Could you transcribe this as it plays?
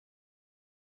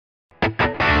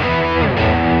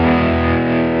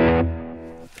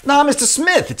Now, Mr.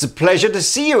 Smith, it's a pleasure to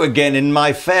see you again in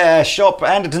my fair shop,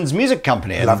 Andertons Music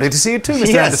Company. Lovely to see you too,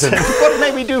 Mr. Yes. Anderton. What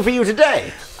may we do for you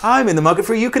today? I'm in the market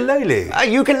for a ukulele. A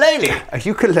ukulele? A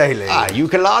ukulele.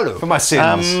 Ukulele. For my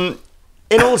sins.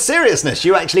 In all seriousness,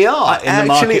 you actually are in the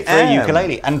market for a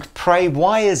ukulele. And pray,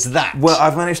 why is that? Well,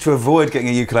 I've managed to avoid getting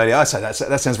a ukulele. I say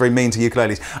that sounds very mean to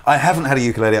ukuleles. I haven't had a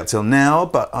ukulele up till now,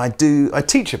 but I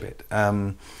teach a bit,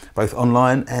 both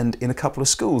online and in a couple of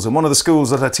schools. And one of the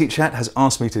schools that I teach at has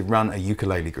asked me to run a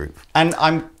ukulele group. And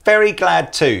I'm very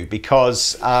glad too,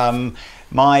 because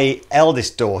my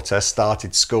eldest daughter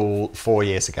started school 4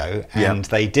 years ago, and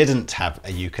they didn't have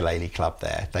a ukulele club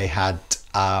there. They had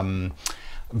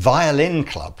violin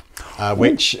club,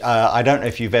 which I don't know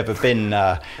if you've ever been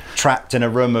trapped in a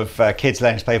room of kids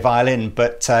learning to play violin,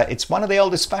 but it's one of the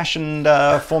oldest fashioned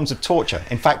forms of torture.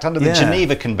 In fact, under the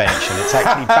Geneva Convention, it's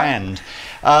actually banned.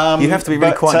 You have to be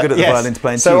really quite good at the violin to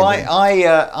play in So tune, and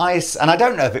I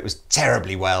don't know if it was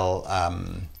terribly well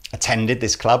attended,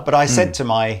 this club, but I said to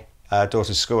my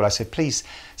daughter's school, I said, please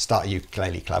start a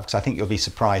ukulele club, because I think you'll be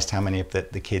surprised how many of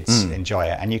the kids enjoy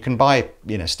it. And you can buy,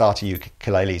 starter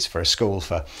ukuleles for a school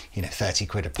for, 30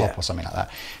 quid a pop or something like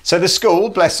that. So the school,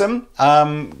 bless them,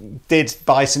 did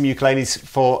buy some ukuleles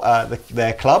for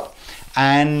their club,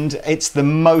 and it's the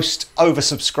most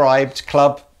oversubscribed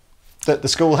club that the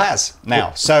school has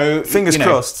now. So fingers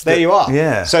crossed. There you are.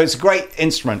 Yeah. So it's a great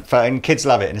instrument and kids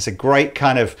love it, and it's a great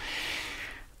kind of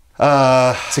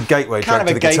it's a gateway drug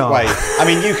to the guitar. I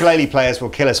mean, ukulele players will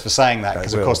kill us for saying that,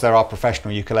 because of course there are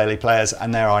professional ukulele players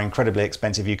and there are incredibly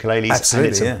expensive ukuleles.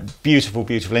 Absolutely, and it's a beautiful,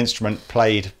 beautiful instrument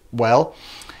played well.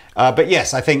 But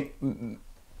yes, I think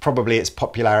probably its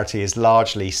popularity is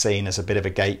largely seen as a bit of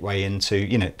a gateway into,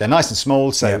 they're nice and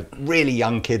small, so really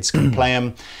young kids can play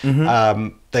them.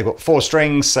 They've got 4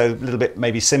 strings, so a little bit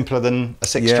maybe simpler than a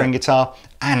 6-string guitar.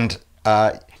 And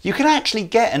you can actually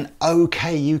get an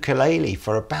okay ukulele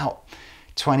for about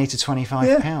 20 to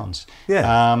 25 pounds.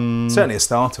 Yeah, certainly a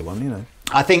starter one,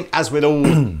 I think, as with all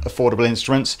affordable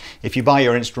instruments, if you buy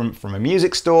your instrument from a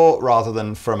music store rather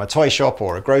than from a toy shop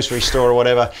or a grocery store or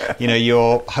whatever,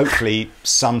 you're hopefully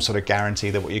some sort of guarantee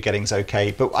that what you're getting is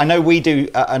okay. But I know we do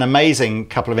an amazing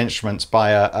couple of instruments by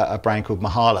a brand called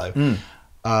Mahalo.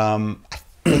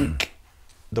 I think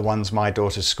the ones my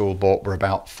daughter's school bought were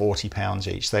about £40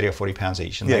 each, 30 or £40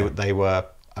 each, and they were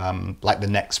like the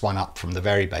next one up from the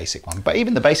very basic one. But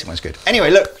even the basic one's good.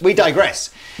 Anyway, look, we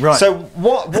digress. Right. So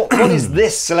what is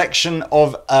this selection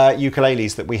of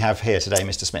ukuleles that we have here today,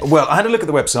 Mr. Smith? Well, I had a look at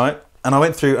the website, and I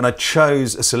went through and I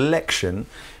chose a selection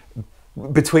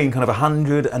between kind of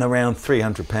 £100 and around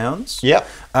 £300.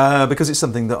 Yep. Because it's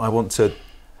something that I want to,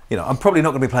 I'm probably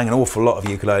not going to be playing an awful lot of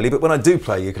ukulele, but when I do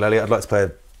play ukulele, I'd like to play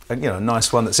a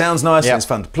nice one that sounds nice and it's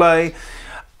fun to play.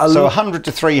 So 100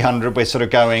 to 300, we're sort of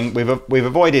going. We've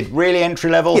avoided really entry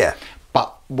level,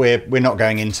 but we're not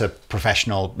going into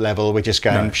professional level. We're just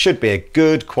going. Should be a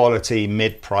good quality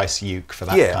mid-price uke for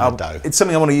that kind of dough. It's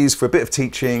something I want to use for a bit of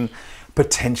teaching,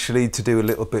 potentially to do a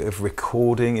little bit of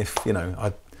recording. If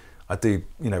I do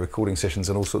recording sessions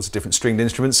on all sorts of different stringed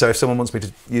instruments. So if someone wants me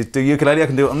to do ukulele, I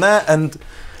can do it on that. And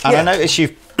I notice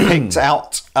you've picked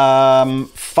out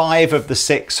 5 of the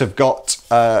 6 have got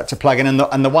to plug in,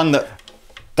 and the one that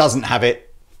doesn't have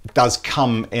it does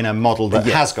come in a model that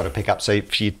has got a pickup, so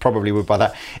you probably would buy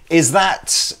that. Is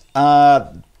that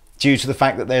due to the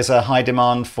fact that there's a high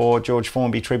demand for George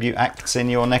Formby tribute acts in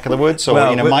your neck of the woods,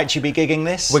 or might you be gigging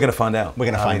this? We're going to find out. We're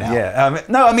going to find out. Yeah.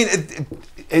 No, I mean,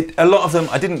 a lot of them.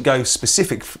 I didn't go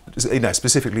specifically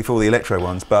for the electro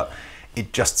ones, but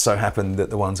it just so happened that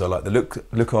the ones I like the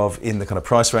look of in the kind of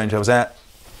price range I was at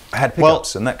had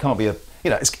pickups, and that can't be a.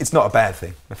 It's not a bad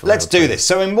thing. Let's do this.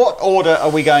 So in what order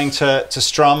are we going to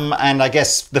strum? And I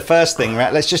guess the first thing,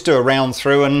 let's just do a round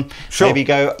through and maybe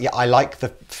go, I like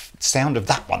the sound of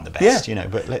that one the best,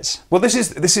 but let's... Well, this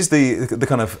is the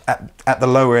kind of, at the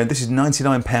lower end, this is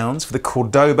 £99 for the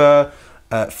Cordoba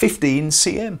 15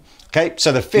 CM. Okay,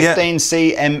 so the 15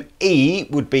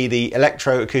 CME would be the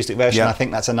electro-acoustic version. I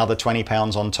think that's another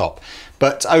 £20 on top.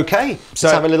 But okay, so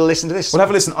let's have a little listen to this. We'll have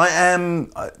a listen. I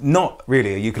am not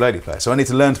really a ukulele player, so I need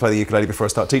to learn to play the ukulele before I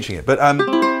start teaching it. But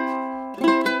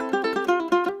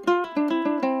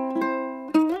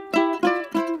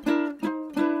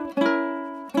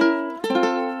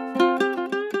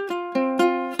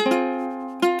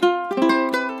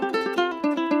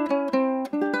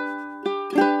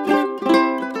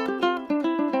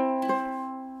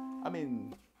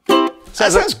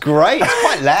that sounds great. It's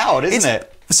quite loud, isn't it?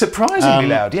 Surprisingly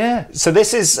loud, yeah. So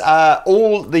this is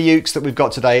all the ukes that we've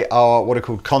got today are what are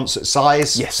called concert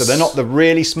size. Yes. So they're not the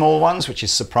really small ones, which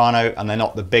is soprano, and they're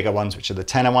not the bigger ones, which are the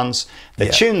tenor ones.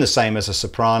 They're tuned the same as a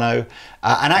soprano.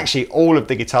 And actually, all of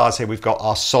the guitars here we've got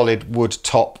are solid wood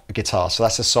top guitars. So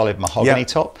that's a solid mahogany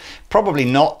top. Probably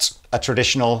not a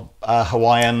traditional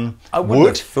Hawaiian I wouldn't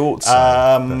wood. have thought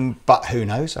so. But who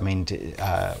knows? I mean,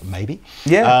 maybe.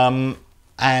 Yeah.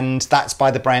 And that's by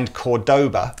the brand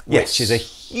Cordoba, which is a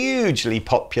hugely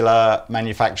popular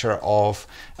manufacturer of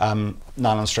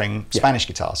nylon string Spanish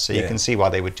guitars. So you can see why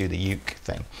they would do the uke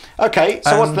thing. Okay,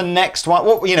 so what's the next one?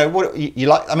 What you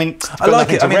like? I mean, I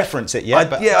like it. To reference it yet,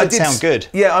 but it did sound good.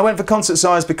 Yeah, I went for concert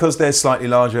size because they're slightly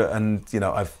larger, and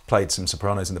I've played some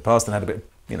sopranos in the past and had a bit.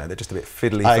 They're just a bit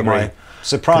fiddly I for agree. my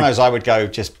sopranos. I would go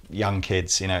just young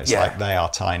kids. It's like they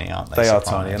are tiny, aren't they? They are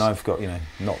tiny, and I've got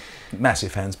not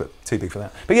massive hands, but too big for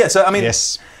that. But yeah, so I mean,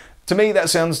 to me that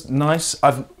sounds nice.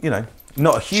 I've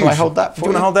not a huge. Shall I hold that for you? Do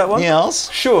you want to hold that one? Yes.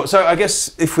 Sure. So I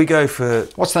guess if we go for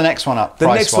what's the next one up? The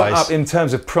next one up in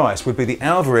terms of price would be the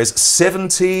Alvarez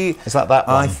 70. Is that one?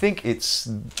 I think it's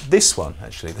this one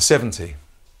actually, the 70.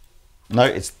 No,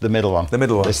 it's the middle one. The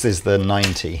middle one. This is the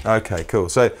 90. Okay, cool.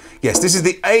 So, yes, this is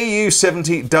the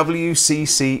AU70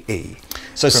 WCCE.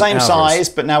 So same size,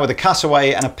 but now with a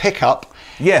cutaway and a pickup.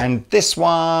 Yeah. And this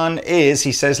one is,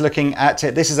 he says, looking at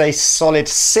it, this is a solid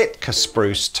Sitka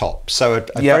spruce top. So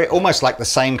a very, almost like the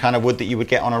same kind of wood that you would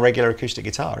get on a regular acoustic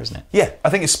guitar, isn't it? Yeah,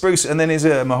 I think it's spruce, and then is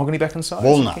it mahogany back and sides?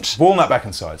 Walnut. Walnut back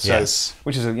and sides. So, yes.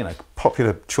 Which is a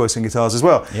popular choice in guitars as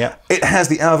well. Yeah. It has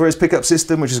the Alvarez pickup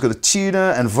system, which has got a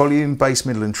tuner and volume, bass,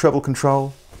 middle, and treble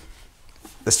control.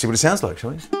 Let's see what it sounds like, shall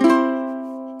we?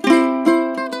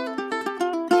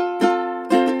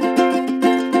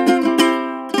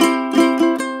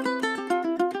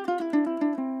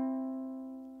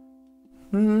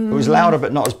 It was louder,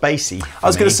 but not as bassy. I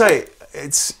was going to say,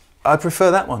 I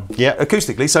prefer that one. Yeah.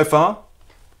 Acoustically, so far.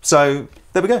 So,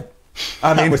 there we go.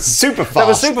 I mean, that was super fast. That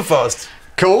was super fast.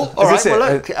 Cool. All right.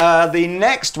 Well, look, the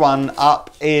next one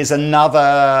up is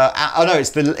another. Oh no, it's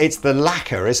the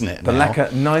Laka, isn't it? The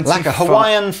Laka 95. Laka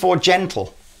Hawaiian for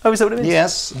gentle. Oh, is that what it is?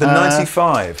 Yes. The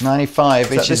 95.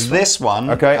 95, which is this one,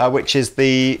 which is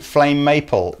the flame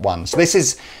maple one. So this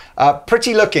is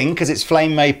pretty looking because it's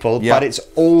flame maple, but it's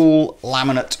all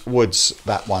laminate woods,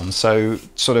 that one. So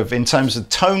sort of in terms of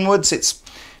tone woods, it's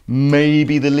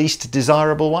maybe the least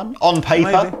desirable one on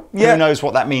paper. Who knows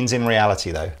what that means in reality,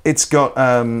 though? It's got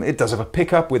it does have a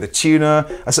pickup with a tuner,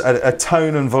 a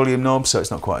tone and volume knob, so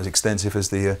it's not quite as extensive as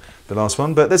the last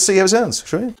one. But let's see how it sounds,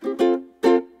 shall we?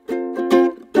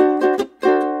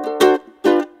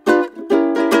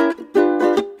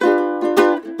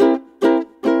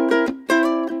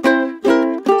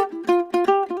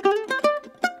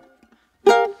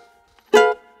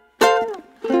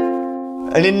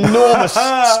 An enormous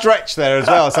stretch there as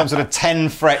well, some sort of 10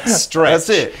 fret stretch. That's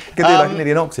it. You can do like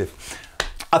nearly an octave.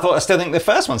 I still think the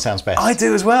first one sounds best. I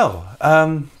do as well.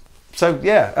 So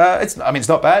yeah, it's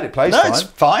not bad. It plays fine. No, it's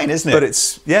fine, isn't it? But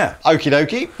it's Okie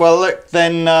dokie. Well, look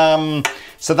then.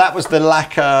 So that was the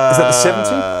Laka. Is that the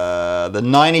 70? The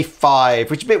 95,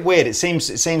 which is a bit weird. It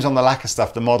seems on the Laka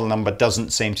stuff, the model number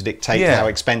doesn't seem to dictate how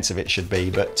expensive it should be.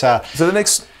 But so the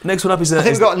next one up is. I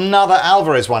think we've got another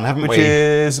Alvarez one, haven't we?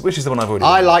 Which is the one I've already.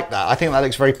 I like that. I think that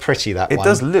looks very pretty. That one. It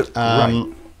does look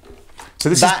right. So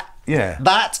this is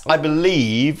that I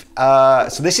believe.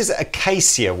 So this is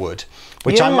acacia wood,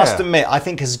 which I must admit I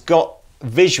think has got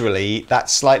visually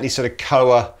that slightly sort of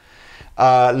koa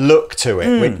look to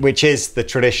it, which is the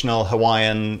traditional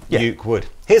Hawaiian uke wood.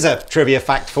 Here's a trivia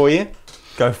fact for you.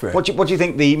 Go for it. What do you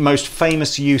think the most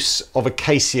famous use of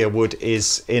acacia wood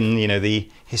is in the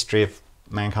history of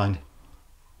mankind?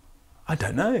 I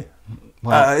don't know.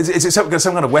 Well, is it some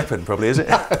kind of weapon, probably, is it?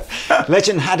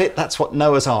 Legend had it that's what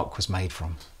Noah's Ark was made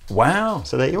from. Wow.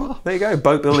 So there you are. There you go.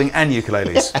 Boat building and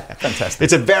ukuleles. Fantastic.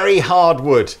 It's a very hard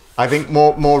wood. I think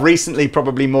more recently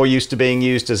probably more used to being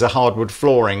used as a hardwood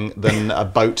flooring than a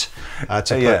boat to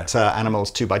put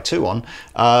animals 2x2 on.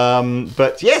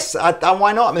 But yes,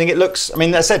 why not? I think it looks. I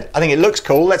mean, I said I think it looks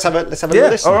cool. Let's have a listen.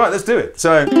 All right, let's do it.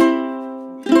 So it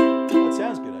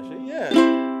sounds good, actually.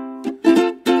 Yeah.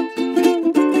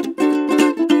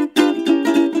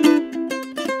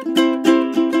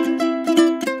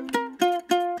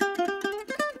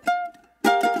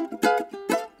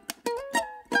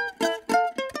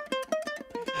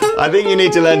 I think you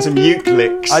need to learn some uke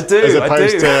licks. I do. As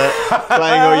opposed to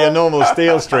playing all your normal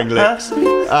steel string licks.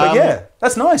 But yeah,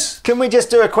 that's nice. Can we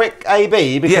just do a quick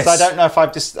A/B because I don't know if I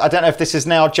don't know if this has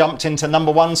now jumped into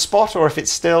 #1 spot or if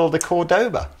it's still the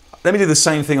Cordoba. Let me do the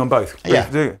same thing on both.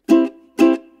 Yeah.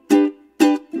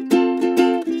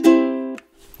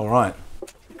 right.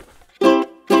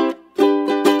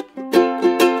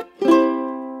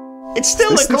 It's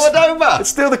still the Cordoba. It's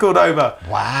still the Cordoba.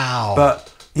 Wow.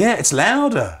 But yeah, it's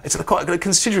louder. It's quite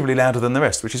considerably louder than the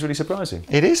rest, which is really surprising.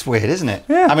 It is weird, isn't it?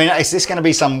 Yeah. I mean, is this going to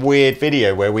be some weird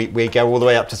video where we go all the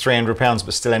way up to £300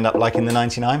 but still end up like in the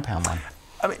 £99 one?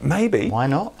 I mean, maybe. Why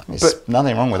not? There's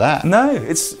nothing wrong with that. No,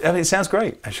 it sounds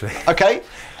great, actually. Okay.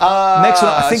 Next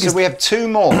one, I think so we have two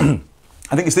more.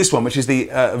 I think it's this one, which is the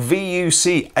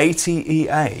VUC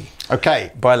 80EA.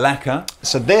 Okay. By Laka.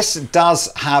 So this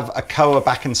does have a Koa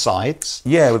back and sides.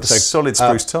 Yeah, with a solid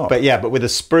spruce top. But with a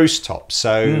spruce top.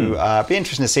 So be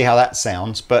interesting to see how that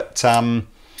sounds. But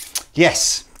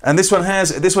yes. And this one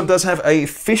does have a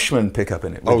Fishman pickup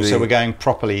in it. So we're going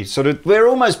properly. We're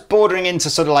almost bordering into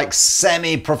sort of like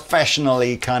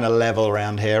semi-professionally kind of level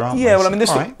around here, aren't we? Yeah, well, I mean,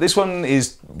 this one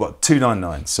is what,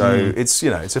 $299. So it's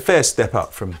it's a fair step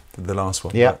up from the last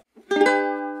one. Yeah.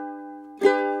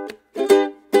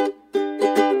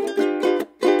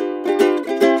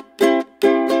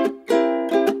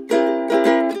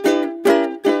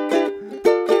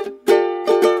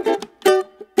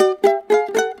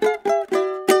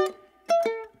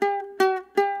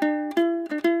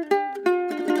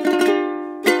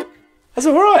 That's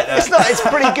all right. It's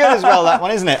pretty good as well, that one,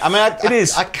 isn't it? I mean, it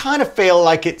is. I kind of feel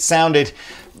like it sounded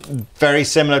very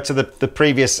similar to the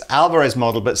previous Alvarez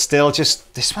model, but still,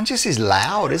 this one just is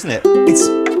loud, isn't it?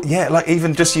 Yeah, like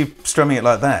even just you strumming it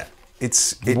like that.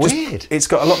 It's weird. It's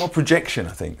got a lot more projection,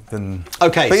 I think, than.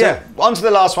 Okay, on to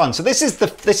the last one. So this is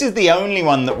the only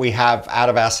one that we have out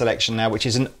of our selection now, which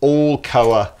is an all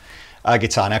Koa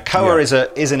guitar. Now, Koa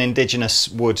is an indigenous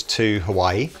wood to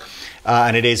Hawaii.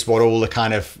 And it is what all the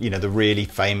kind of, the really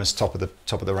famous top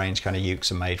of the range kind of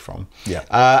ukes are made from. Yeah.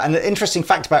 And the interesting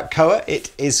fact about Koa,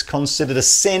 it is considered a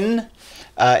sin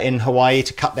in Hawaii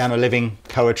to cut down a living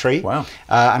Koa tree. Wow.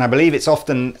 And I believe it's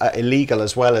often illegal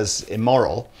as well as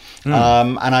immoral.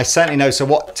 And I certainly know, so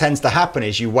what tends to happen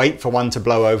is you wait for one to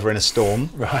blow over in a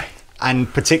storm. Right. And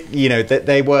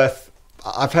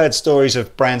I've heard stories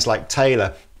of brands like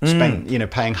Taylor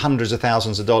paying hundreds of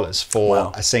thousands of dollars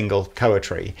for a single Koa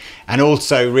tree, and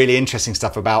also really interesting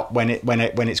stuff about when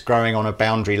it's growing on a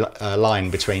boundary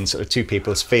line between sort of two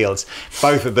people's fields,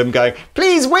 both of them going,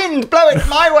 "Please, wind, blow it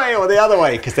my way or the other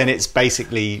way," because then it's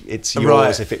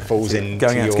yours if it falls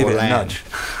into your land.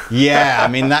 Yeah, I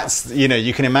mean that's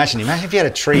you can imagine if you had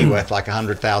a tree worth like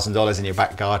 $100,000 in your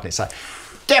back garden, it's like.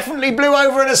 Definitely blew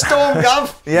over in a storm,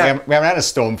 Gov. Yeah. We haven't had a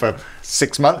storm for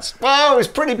 6 months. Wow, it was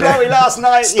pretty blowy last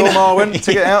night. Storm Arwen,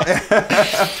 took it out.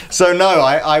 So no,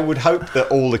 I would hope that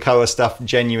all the Koa stuff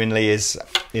genuinely is,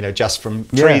 just from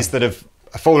trees that have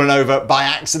fallen over by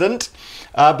accident.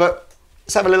 But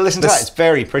let's have a little listen to that. It's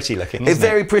very pretty looking, isn't it? It's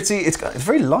very pretty. It's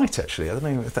very light, actually. I don't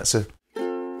know if that's a...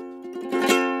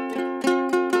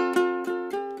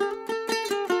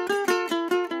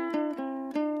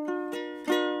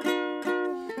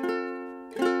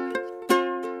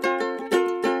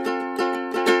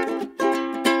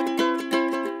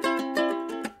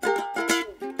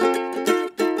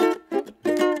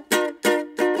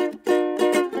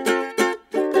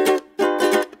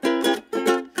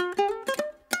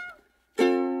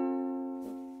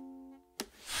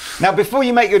 Now, before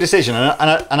you make your decision,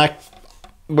 and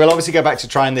we'll obviously go back to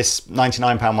trying this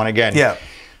 £99 one again. Yeah.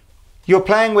 You're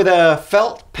playing with a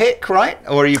felt pick, right?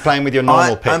 Or are you playing with your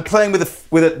normal pick? I'm playing with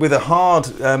a hard.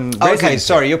 Okay,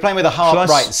 sorry. You're playing with a hard,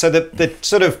 right? So the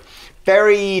sort of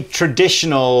very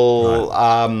traditional,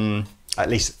 at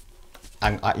least.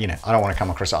 And I don't want to come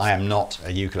across. I am not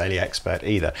a ukulele expert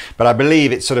either, but I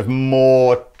believe it's sort of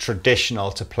more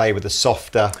traditional to play with a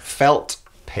softer felt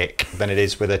pick than it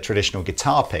is with a traditional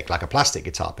guitar pick, like a plastic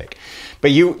guitar pick.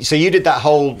 But you did that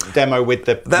whole demo with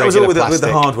the that was all with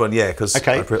the hard one, yeah, because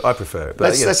I prefer it.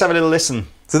 But let's have a little listen.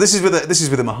 So this is with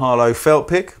a Mahalo felt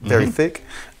pick, very thick,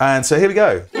 and so here we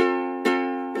go.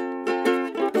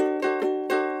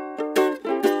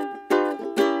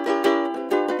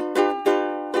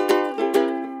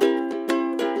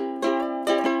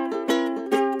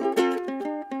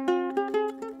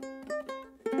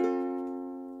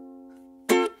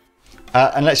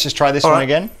 And let's just try this one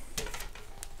again.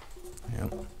 Yeah.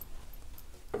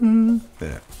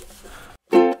 There.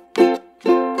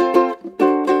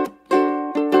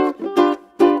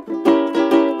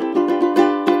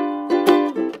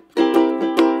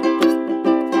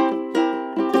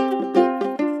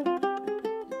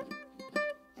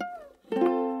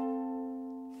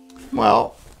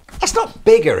 Well, that's not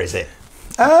bigger, is it?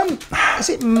 Is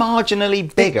it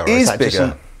marginally bigger? It is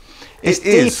bigger. It's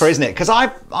deeper, isn't it? Because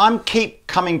I'm keep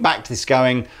coming back to this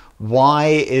going, why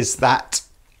is that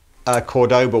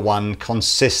Cordoba one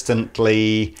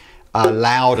consistently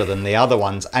louder than the other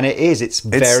ones, and it's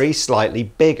very slightly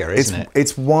bigger, isn't it?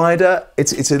 It's wider.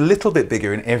 It's a little bit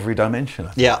bigger in every dimension,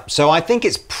 I think. Yeah, so I think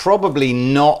it's probably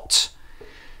not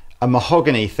a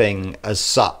mahogany thing as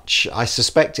such. I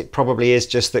suspect it probably is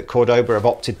just that Cordoba have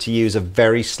opted to use a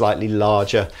very slightly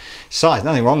larger size.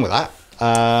 Nothing wrong with that.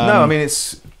 No, I mean,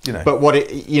 it's, you know. But what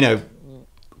it, you know,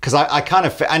 because I kind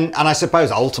of, and I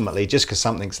suppose ultimately just because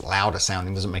something's louder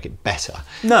sounding doesn't make it better.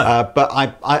 No. But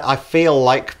I feel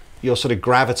like you're sort of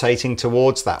gravitating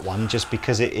towards that one just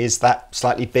because it is that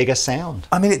slightly bigger sound.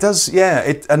 I mean, it does,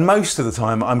 yeah. And most of the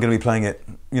time I'm going to be playing it,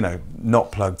 you know,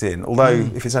 not plugged in. Although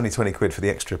if it's only 20 quid for the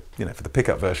extra, you know, for the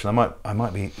pickup version, I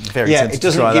might be very tempted it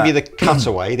doesn't to try give you that. the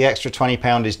cutaway. The extra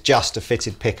 £20 is just a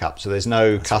fitted pickup, so there's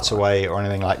no cutaway or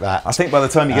anything like that. I think by the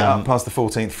time you get up past the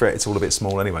 14th fret, it's all a bit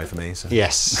small anyway for me. So.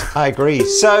 Yes, I agree.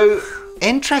 So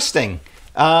interesting.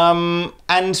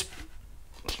 And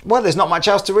well, there's not much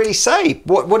else to really say.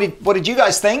 What did you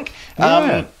guys think?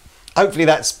 Yeah. Hopefully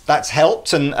that's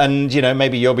helped, and you know,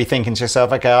 maybe you'll be thinking to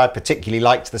yourself, okay, I particularly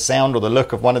liked the sound or the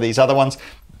look of one of these other ones.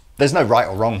 There's no right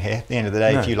or wrong here. At the end of the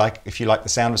day, No. if you like the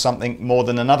sound of something more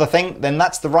than another thing, then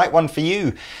that's the right one for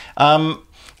you. I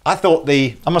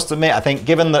must admit, I think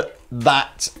given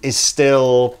that is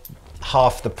still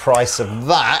half the price of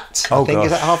that. Oh, I think gosh.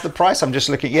 is that half the price? I'm just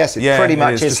looking. Yes, it Yeah, pretty it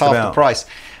much is is just half about. the price.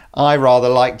 I rather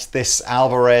liked this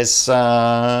Alvarez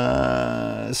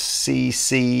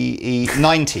CCE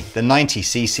 90, the 90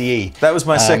 CCE. That was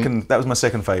my second. That was my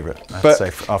second favourite. I have But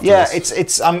to say, after yeah,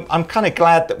 this. I'm kind of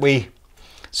glad that we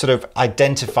sort of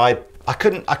identified. I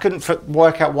couldn't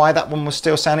work out why that one was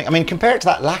still sounding. I mean, compare it to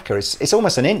that Laka, it's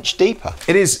almost an inch deeper.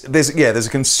 It is. There's a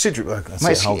considerable. Let's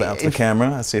Mate, see, hold it up to the camera.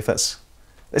 Let's see if that's.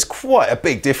 There's quite a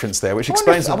big difference there, which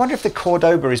explains. I wonder if the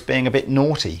Cordoba is being a bit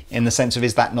naughty in the sense of,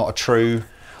 is that not a true?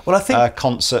 Well, I think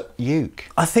concert uke.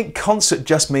 I think concert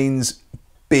just means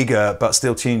bigger, but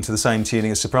still tuned to the same tuning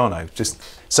as soprano, just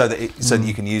so that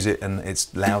you can use it and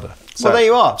it's louder. So, Well, there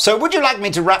you are. So, would you like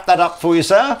me to wrap that up for you,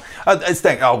 sir?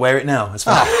 I'll wear it now. It's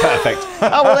fine. Perfect.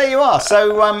 Oh, well, there you are. So,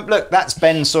 look, that's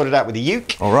Ben sorted out with the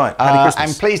uke. All right. Merry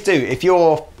Christmas. And please do, if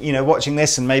you're, watching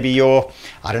this and maybe you're,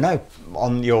 I don't know,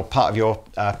 on your part of your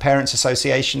parents'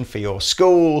 association for your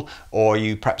school, or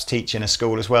you perhaps teach in a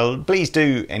school as well, please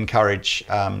do encourage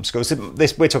schools.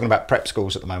 We're talking about prep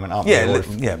schools at the moment, aren't we? Yeah,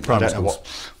 I primary don't know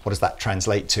schools. what does that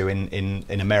translate to in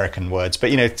American words, but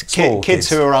kids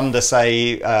who are under,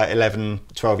 say, 11,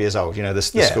 12 years old, the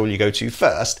school you go to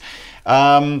first.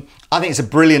 I think it's a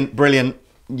brilliant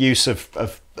use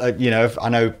of I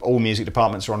know all music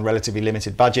departments are on relatively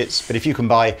limited budgets, but if you can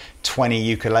buy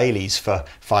 20 ukuleles for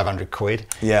 500 quid,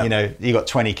 you got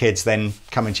 20 kids then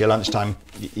coming to your lunchtime.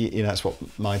 That's what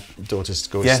my daughter's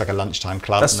school is. It's like a lunchtime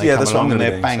club, and they come along and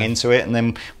they bang into it, and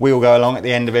then we all go along at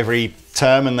the end of every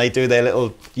term and they do their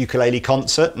little ukulele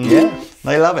concert, and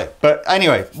they love it. But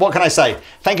anyway, what can I say?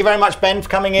 Thank you very much, Ben, for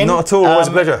coming in. Not at all, always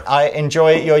a pleasure. I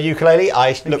enjoy your ukulele.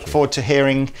 I look forward to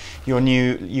hearing your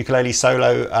new ukulele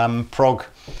solo prog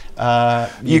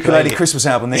ukulele Christmas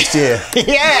album next year.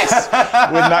 Yes!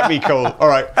 Wouldn't that be cool? All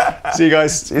right. See you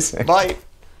guys. See you soon. Bye.